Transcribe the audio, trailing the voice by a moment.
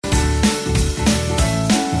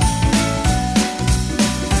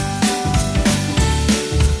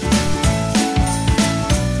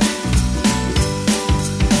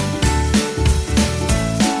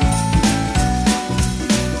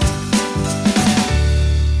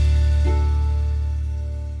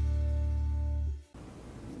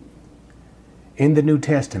In the New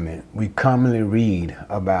Testament, we commonly read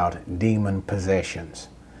about demon possessions.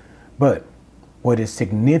 But what is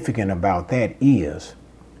significant about that is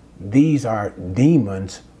these are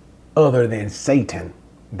demons other than Satan.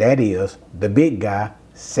 That is the big guy,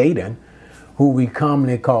 Satan, who we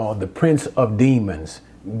commonly call the prince of demons,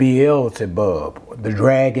 Beelzebub, the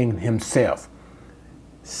dragon himself.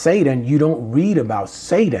 Satan, you don't read about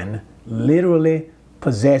Satan literally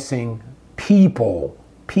possessing people.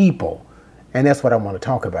 And that's what I want to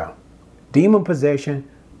talk about. Demon possession,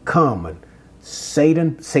 common.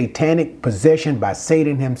 Satanic possession by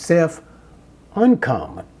Satan himself,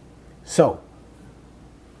 uncommon. So,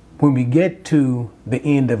 when we get to the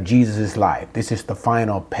end of Jesus' life, this is the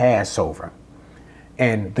final Passover,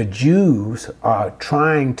 and the Jews are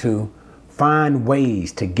trying to find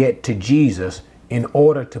ways to get to Jesus in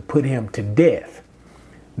order to put him to death.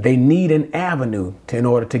 They need an avenue in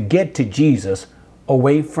order to get to Jesus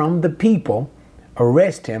away from the people,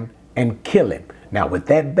 arrest him, and kill him. Now, with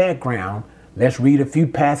that background, let's read a few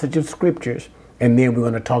passages of scriptures, and then we're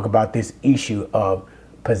going to talk about this issue of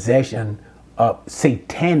possession, of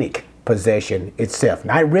satanic possession itself.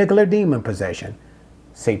 Not regular demon possession,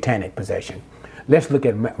 satanic possession. Let's look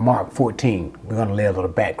at Mark 14. We're going to lay a little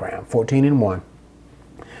background. 14:1.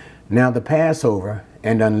 Now the Passover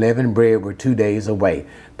and unleavened bread were 2 days away.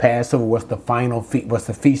 Passover was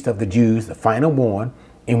the feast of the Jews, the final one,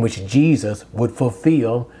 in which Jesus would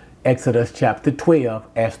fulfill Exodus chapter 12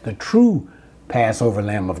 as the true Passover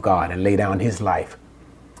Lamb of God and lay down his life.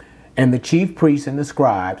 And the chief priests and the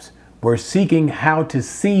scribes were seeking how to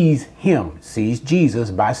seize Jesus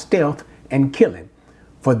by stealth and kill him.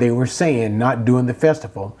 For they were saying, not during the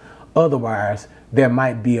festival, otherwise there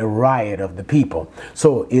might be a riot of the people.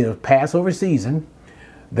 So it was Passover season.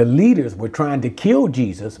 The leaders were trying to kill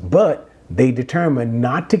Jesus, but they determined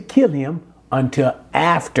not to kill him until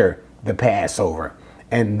after the Passover.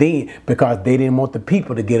 And then, because they didn't want the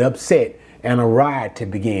people to get upset and a riot to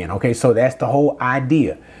begin. Okay, so that's the whole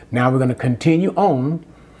idea. Now we're going to continue on.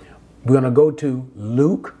 We're going to go to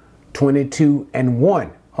Luke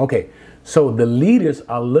 22:1. Okay, so the leaders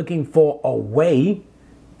are looking for a way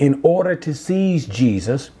in order to seize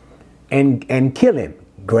Jesus and kill him,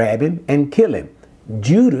 grab him and kill him.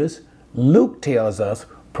 Judas, Luke tells us,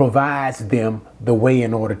 provides them the way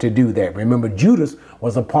in order to do that. Remember, Judas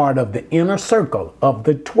was a part of the inner circle of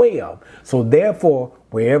the 12. So therefore,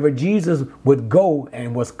 wherever Jesus would go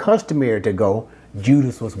and was customary to go,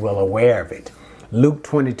 Judas was well aware of it. Luke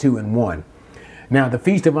 22:1. Now the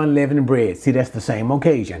Feast of Unleavened Bread, see, that's the same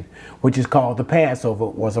occasion, which is called the Passover,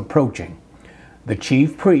 was approaching. The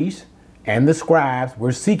chief priests and the scribes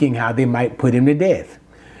were seeking how they might put him to death,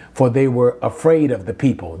 for they were afraid of the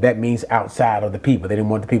people. That means outside of the people. They didn't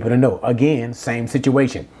want the people to know. Again, same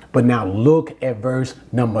situation. But now look at verse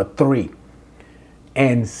number 3.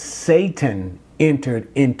 And Satan entered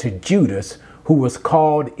into Judas, who was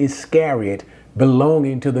called Iscariot,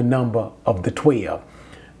 belonging to the number of the 12.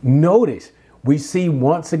 Notice, we see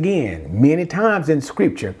once again, many times in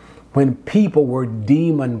scripture, when people were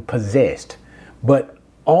demon possessed, but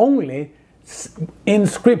only in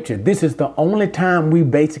scripture. This is the only time we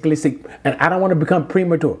basically see, and I don't want to become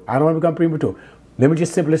premature. Let me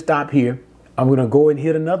just simply stop here. I'm going to go and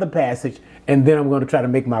hit another passage, and then I'm going to try to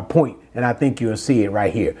make my point, and I think you'll see it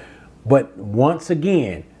right here. But once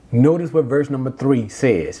again, notice what verse number 3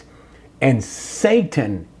 says. And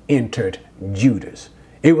Satan entered Judas.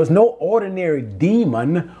 It was no ordinary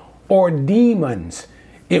demon or demons.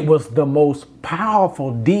 It was the most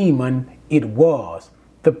powerful demon it was,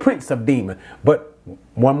 the prince of demons. But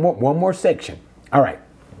one more section. All right.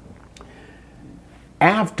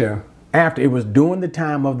 After it was during the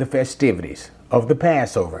time of the festivities of the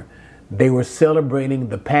Passover, they were celebrating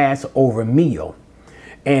the Passover meal.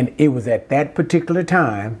 And it was at that particular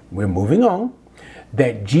time, we're moving on,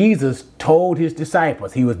 that Jesus told his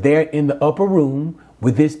disciples, he was there in the upper room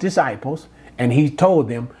with his disciples, and he told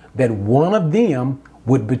them that one of them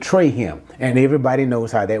would betray him. And everybody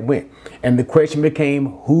knows how that went. And the question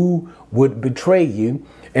became, who would betray you?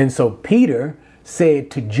 And so Peter said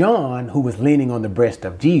to John, who was leaning on the breast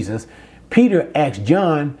of Jesus, Peter asked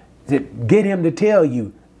John to get him to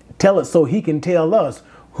tell us so he can tell us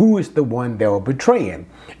who is the one that will betray him.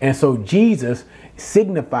 And so Jesus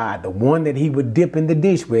signified the one that he would dip in the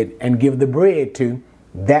dish with and give the bread to,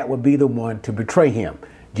 that would be the one to betray him.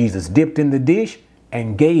 Jesus dipped in the dish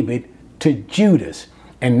and gave it to Judas.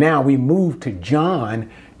 And now we move to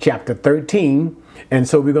John chapter 13. And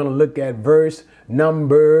so we're going to look at verse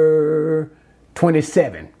number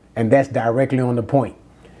 27. And that's directly on the point.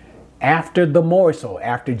 After the morsel,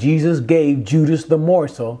 after Jesus gave Judas the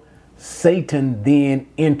morsel, Satan then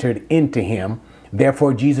entered into him.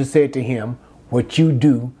 Therefore, Jesus said to him, what you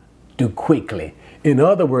do, do quickly. In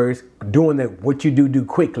other words, doing what you do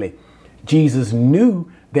quickly. Jesus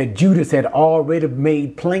knew that Judas had already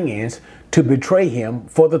made plans to betray him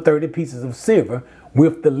for the 30 pieces of silver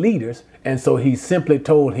with the leaders. And so he simply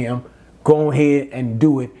told him, go ahead and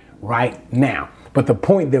do it right now. But the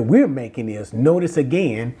point that we're making is, notice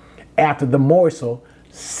again, after the morsel,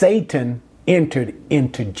 Satan entered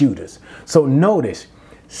into Judas. So notice,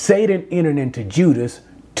 Satan entered into Judas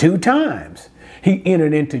 2 times. He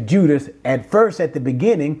entered into Judas at first at the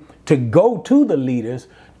beginning to go to the leaders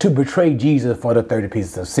to betray Jesus for the 30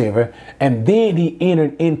 pieces of silver. And then he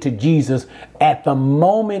entered into Jesus at the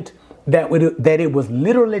moment that it was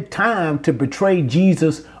literally time to betray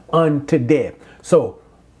Jesus unto death. So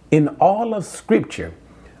in all of Scripture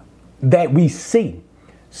that we see,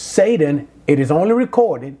 Satan, it is only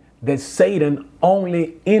recorded that Satan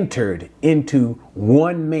only entered into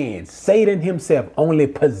one man. Satan himself only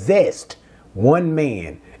possessed one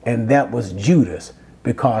man, and that was Judas,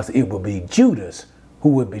 because it would be Judas who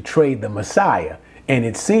would betray the Messiah. And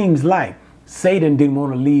it seems like Satan didn't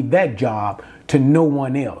want to leave that job to no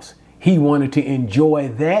one else. He wanted to enjoy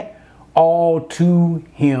that all to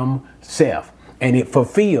himself. And it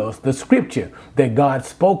fulfills the scripture that God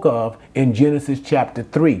spoke of in Genesis chapter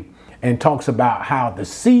 3, and talks about how the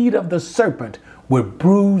seed of the serpent would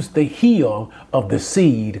bruise the heel of the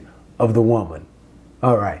seed of the woman.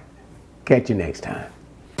 All right. Catch you next time.